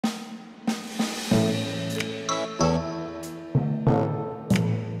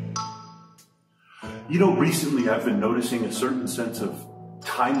You know, recently I've been noticing a certain sense of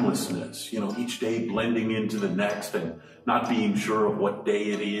timelessness, each day blending into the next and not being sure of what day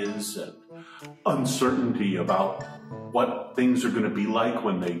it is, and uncertainty about what things are going to be like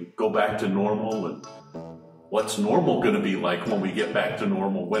when they go back to normal, and what's normal going to be like when we get back to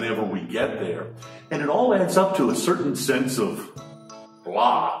normal, whenever we get there. And it all adds up to a certain sense of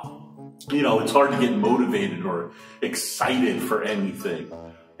blah. It's hard to get motivated or excited for anything.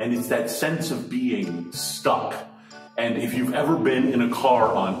 And it's that sense of being stuck. And if you've ever been in a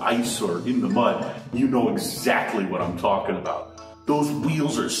car on ice or in the mud, you know exactly what I'm talking about. Those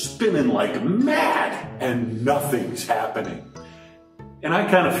wheels are spinning like mad and nothing's happening. And I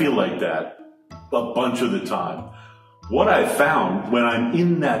kind of feel like that a bunch of the time. What I found when I'm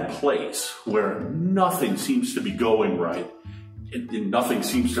in that place where nothing seems to be going right, and nothing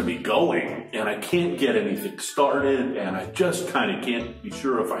seems to be going, and I can't get anything started, and I just kind of can't be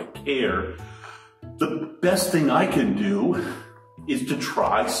sure if I care, the best thing I can do is to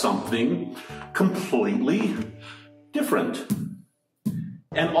try something completely different.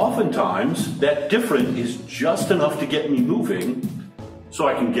 And oftentimes, that different is just enough to get me moving so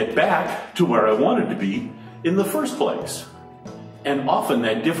I can get back to where I wanted to be in the first place. And often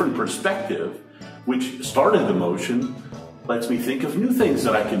that different perspective, which started the motion, lets me think of new things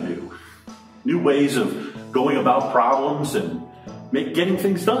that I can do. New ways of going about problems and getting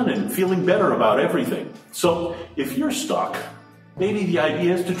things done and feeling better about everything. So if you're stuck, maybe the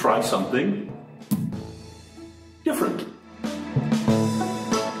idea is to try something different.